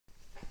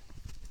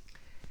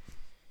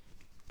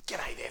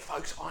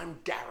folks, I'm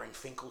Darren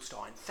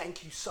Finkelstein.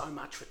 Thank you so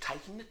much for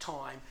taking the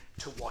time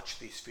to watch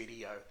this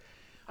video.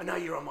 I know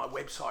you're on my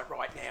website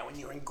right now and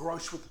you're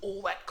engrossed with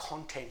all that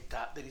content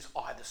that is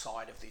either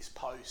side of this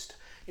post.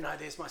 You know,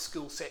 there's my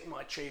skill set and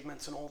my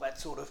achievements and all that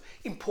sort of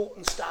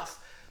important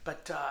stuff.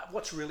 But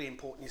what's really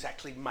important is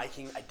actually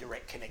making a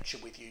direct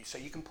connection with you. So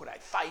you can put a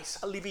face,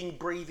 a living,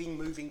 breathing,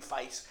 moving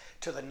face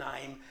to the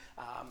name,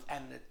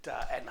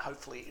 and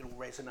hopefully it'll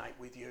resonate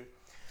with you.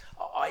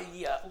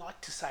 I like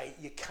to say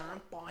you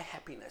can't buy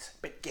happiness,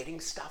 but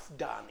getting stuff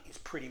done is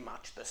pretty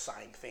much the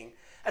same thing.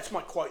 That's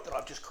my quote that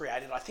I've just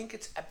created. I think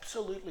it's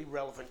absolutely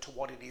relevant to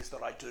what it is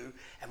that I do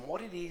and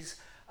what it is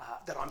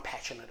that I'm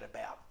passionate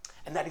about.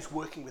 And that is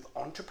working with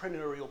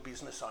entrepreneurial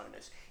business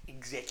owners,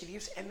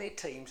 executives and their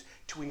teams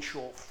to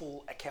ensure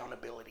full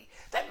accountability.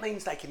 That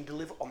means they can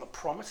deliver on the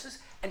promises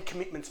and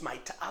commitments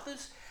made to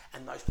others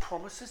and those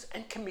promises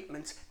and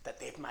commitments that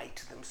they've made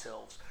to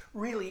themselves.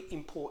 Really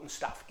important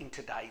stuff in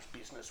today's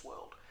business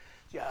world.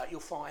 You'll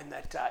find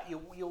that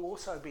you'll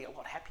also be a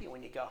lot happier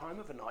when you go home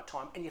of a night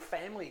time, and your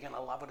family are going to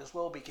love it as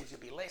well because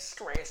you'll be less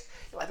stressed,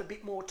 you'll have a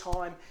bit more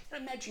time.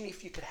 Imagine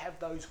if you could have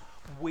those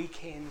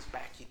weekends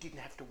back, you didn't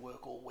have to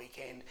work all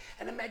weekend.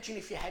 And imagine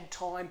if you had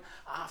time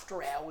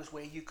after hours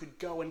where you could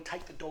go and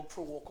take the dog for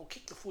a walk or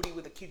kick the footy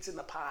with the kids in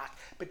the park,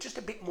 but just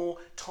a bit more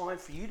time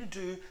for you to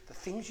do the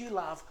things you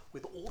love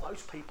with all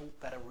those people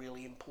that are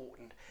really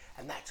important.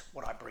 And that's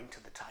what I bring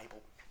to the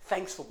table.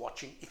 Thanks for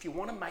watching. If you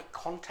want to make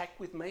contact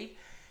with me,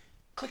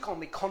 click on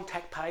the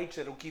contact page.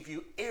 That'll give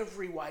you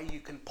every way you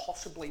can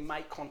possibly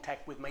make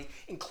contact with me,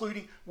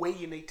 including where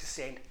you need to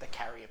send the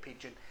carrier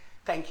pigeon.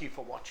 Thank you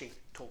for watching.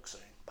 Talk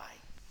soon.